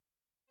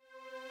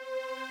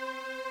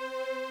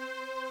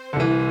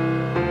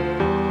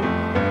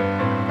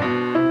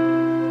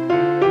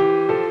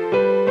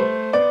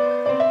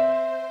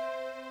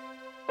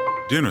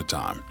Dinner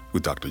Time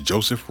with Dr.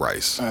 Joseph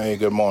Rice. Hey,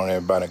 good morning,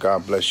 everybody.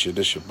 God bless you.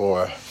 This is your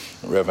boy,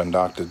 Reverend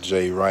Dr.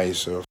 J.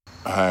 Rice of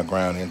High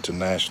Ground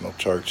International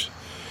Church.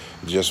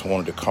 Just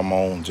wanted to come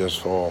on just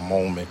for a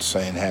moment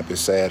saying happy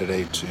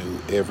Saturday to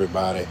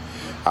everybody.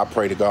 I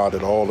pray to God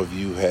that all of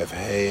you have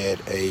had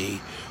a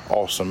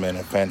awesome and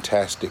a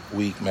fantastic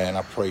week, man.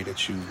 I pray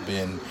that you've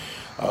been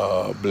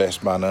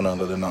blessed by none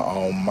other than the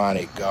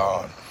Almighty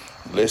God.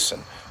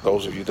 Listen,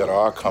 those of you that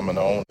are coming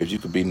on, if you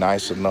could be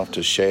nice enough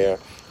to share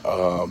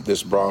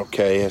this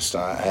broadcast.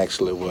 I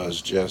actually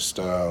was just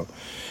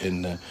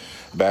in the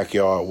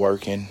backyard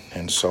working,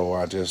 and so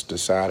I just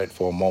decided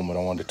for a moment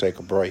I wanted to take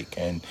a break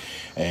and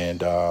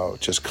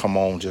just come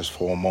on just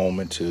for a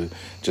moment to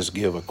just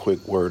give a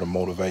quick word of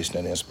motivation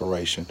and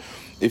inspiration.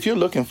 If you're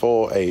looking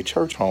for a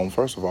church home,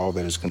 first of all,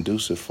 that is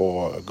conducive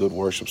for a good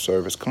worship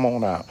service, come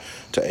on out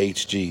to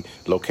HG,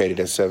 located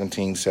at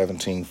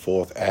 1717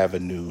 4th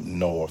Avenue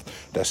North.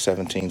 That's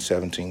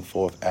 1717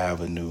 4th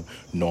Avenue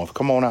North.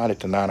 Come on out at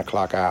the 9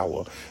 o'clock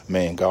hour.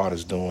 Man, God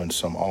is doing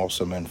some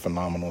awesome and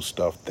phenomenal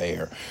stuff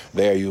there.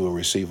 There you will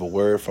receive a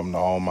word from the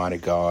Almighty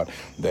God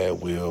that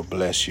will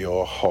bless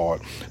your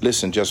heart.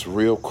 Listen, just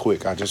real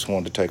quick, I just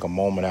wanted to take a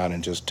moment out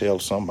and just tell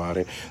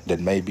somebody that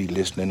may be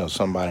listening or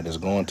somebody that's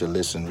going to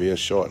listen real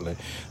shortly.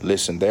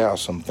 Listen, there are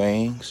some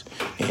things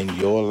in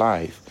your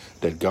life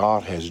that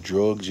God has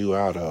drugged you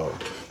out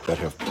of, that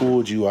have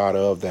pulled you out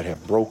of, that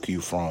have broke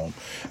you from.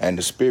 And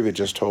the Spirit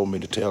just told me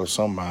to tell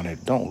somebody,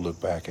 don't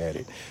look back at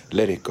it.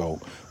 Let it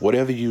go.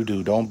 Whatever you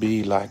do, don't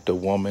be like the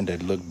woman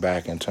that looked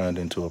back and turned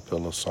into a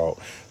pillar of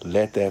salt.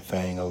 Let that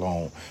thing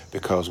alone.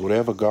 Because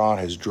whatever God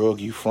has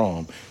drugged you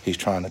from, He's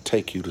trying to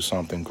take you to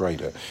something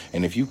greater.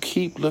 And if you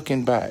keep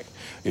looking back,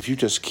 if you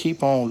just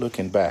keep on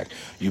looking back,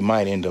 you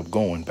might end up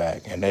going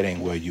back, and that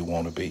ain't where you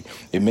want to be.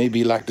 It may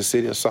be like the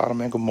city of Sodom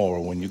and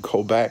Gomorrah. When you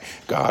go back,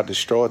 God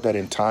destroyed that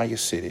entire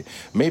city.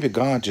 Maybe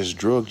God just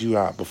drugged you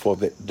out before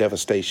the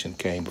devastation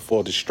came,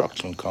 before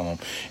destruction came,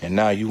 and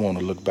now you want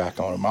to look back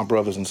on it. My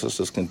brothers and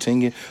sisters,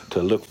 continue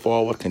to look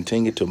forward,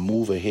 continue to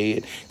move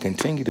ahead,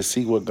 continue to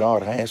see what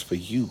God has for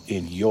you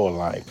in your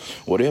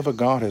life. Whatever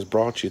God has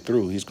brought you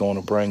through, He's going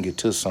to bring you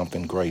to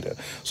something greater.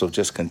 So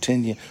just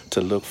continue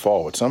to look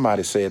forward.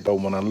 Somebody said, though,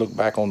 when I look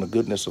back on the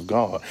goodness of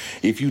God,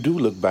 if you do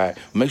look back,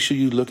 make sure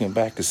you're looking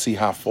back to see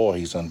how far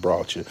He's done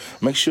brought you.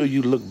 Make sure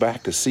you look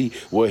back to see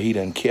where He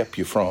done kept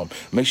you from.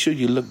 Make sure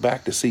you look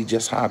back to see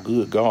just how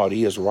good God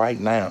is right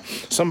now.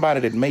 Somebody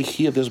that may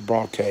hear this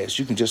broadcast,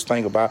 you can just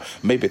think about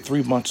maybe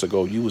 3 months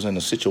ago, you was in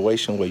a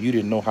situation where you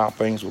didn't know how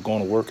things were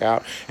going to work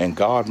out, and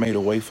God made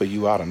a way for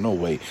you out of no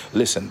way.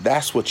 Listen,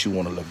 that's what you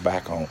want to look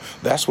back on.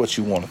 That's what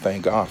you want to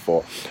thank God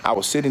for. I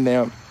was sitting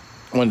there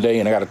one day,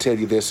 and I got to tell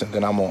you this, and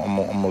then I'm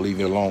gonna leave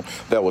you alone.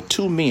 There were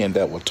two men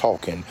that were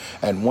talking,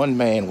 and one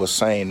man was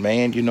saying,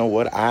 man, you know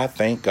what? I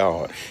thank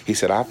God. He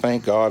said, I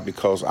thank God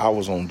because I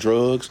was on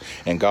drugs,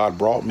 and God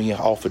brought me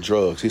off of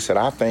drugs. He said,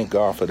 I thank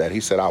God for that.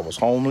 He said, I was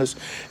homeless,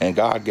 and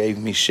God gave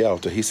me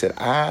shelter. He said,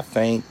 I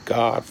thank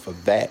God for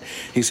that.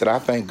 He said, I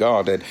thank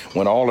God that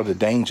when all of the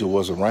danger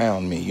was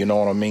around me, you know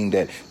what I mean,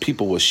 that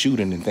people were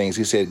shooting and things,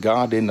 he said,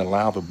 God didn't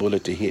allow the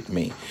bullet to hit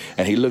me.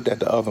 And he looked at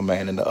the other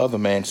man, and the other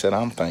man said,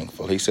 I'm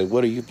thankful. He said,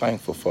 what are you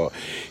thankful for?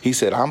 He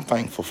said, I'm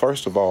thankful,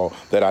 first of all,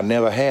 that I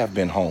never have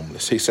been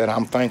homeless. He said,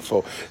 I'm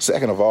thankful,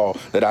 second of all,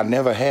 that I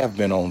never have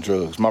been on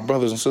drugs. My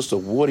brothers and sisters,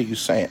 what are you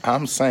saying?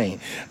 I'm saying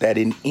that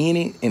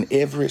in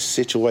every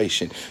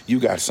situation,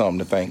 you got something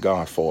to thank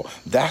God for.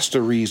 That's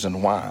the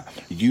reason why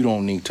you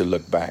don't need to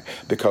look back,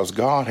 because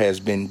God has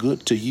been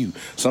good to you.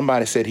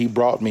 Somebody said He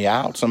brought me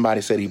out.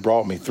 Somebody said He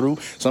brought me through.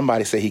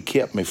 Somebody said He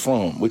kept me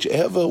from.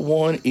 Whichever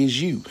one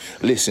is you,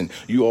 listen,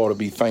 you ought to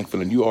be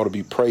thankful, and you ought to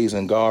be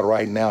praising God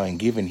right now and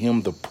giving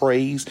Him the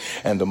praise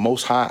and the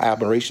most high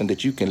admiration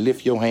that you can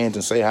lift your hands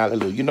and say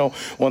hallelujah. You know,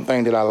 one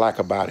thing that I like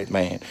about it,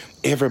 man,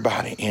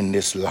 everybody in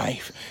this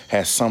life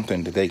has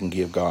something that they can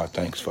give God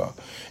thanks for.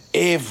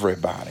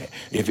 Everybody.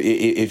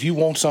 If you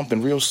want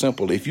something real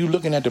simple, if you're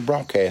looking at the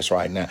broadcast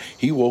right now,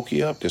 He woke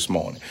you up this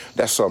morning.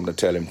 That's something to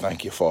tell Him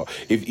thank you for.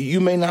 If you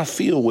may not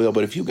feel well,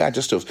 but if you got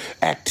just those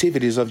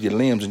activities of your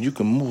limbs and you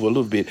can move a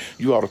little bit,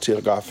 you ought to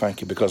tell God thank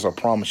you, because I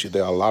promise you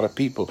there are a lot of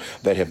people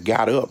that have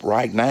got up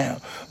right now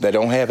that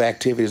don't have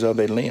activities of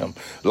their limb.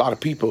 A lot of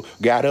people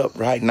got up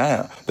right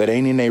now that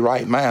ain't in their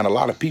right mind. A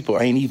lot of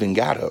people ain't even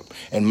got up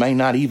and may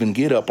not even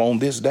get up on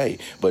this day.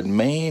 But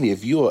man,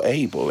 if you're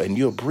able and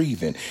you're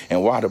breathing,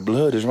 and while the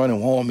blood is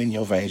running warm in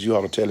your veins, you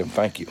ought to tell Him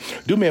thank you.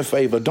 Do me a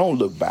favor, don't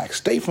look back.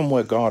 Stay from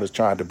where God is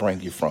trying to bring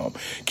you from.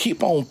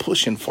 Keep on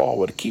pushing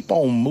forward. Keep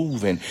on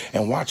moving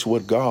and watch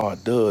what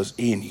God does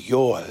in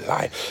your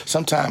life.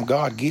 Sometimes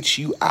God gets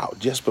you out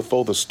just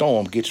before the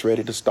storm gets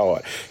ready to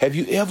start. Have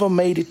you ever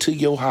made it to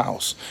your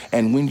house,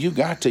 and when you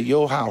got to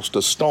your house,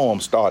 the storm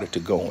started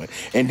to going?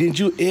 And did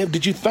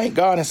you thank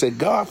God and say,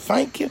 God,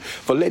 thank you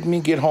for letting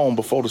me get home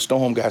before the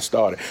storm got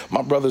started?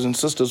 My brothers and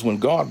sisters, when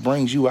God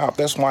brings you out,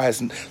 that's why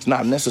it's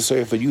not necessary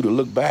necessary for you to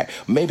look back.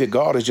 Maybe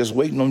God is just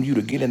waiting on you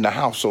to get in the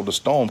house so the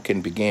storm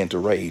can begin to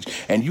rage.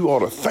 And you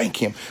ought to thank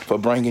him for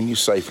bringing you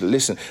safely.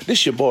 Listen, this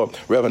is your boy,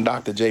 Reverend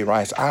Dr. J.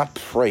 Rice. I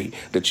pray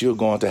that you're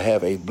going to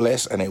have a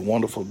blessed and a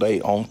wonderful day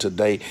on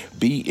today.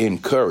 Be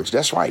encouraged.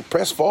 That's right.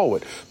 Press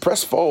forward.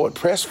 Press forward.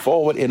 Press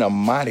forward in a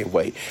mighty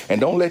way. And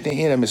don't let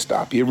the enemy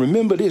stop you.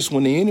 Remember this,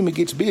 when the enemy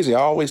gets busy,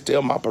 I always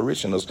tell my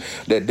parishioners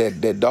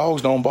that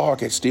dogs don't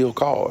bark at steel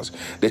cars,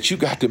 that you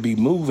got to be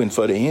moving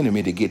for the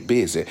enemy to get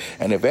busy.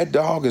 And if that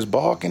dog is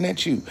barking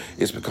at you,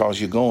 it's because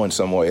you're going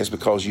somewhere. It's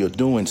because you're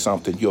doing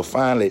something. You're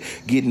finally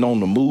getting on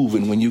the move.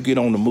 And when you get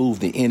on the move,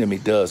 the enemy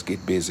does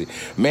get busy.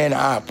 Man,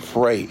 I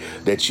pray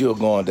that you're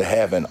going to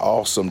have an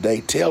awesome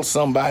day. Tell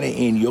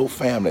somebody in your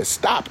family,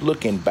 stop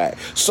looking back.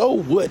 So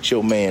what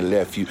your man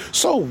left you?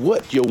 So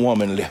what your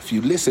woman left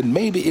you? Listen,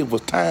 maybe it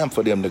was time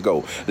for them to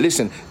go.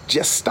 Listen,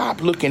 just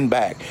stop looking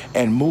back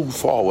and move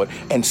forward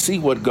and see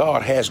what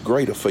God has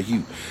greater for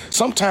you.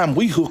 Sometimes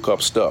we hook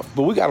up stuff,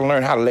 but we got to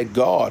learn how to let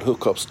God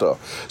hook up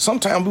stuff.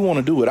 Sometimes we want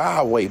to do it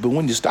our way, but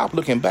when you stop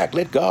looking back,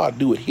 let God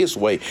do it his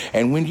way.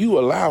 And when you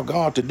allow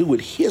God to do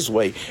it his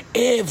way,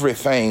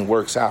 everything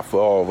works out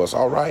for all of us,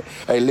 all right?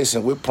 Hey,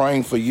 listen, we're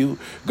praying for you.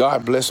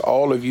 God bless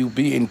all of you.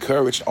 Be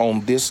encouraged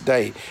on this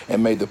day,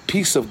 and may the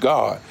peace of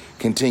God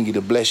continue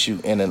to bless you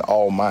in an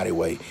almighty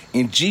way.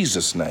 In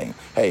Jesus' name,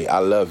 hey, I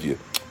love you.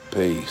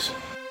 Peace.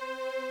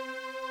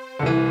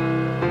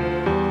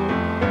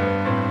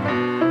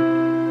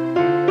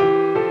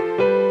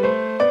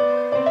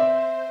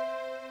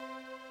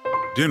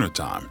 Dinner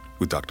Time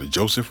with Dr.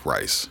 Joseph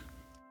Rice.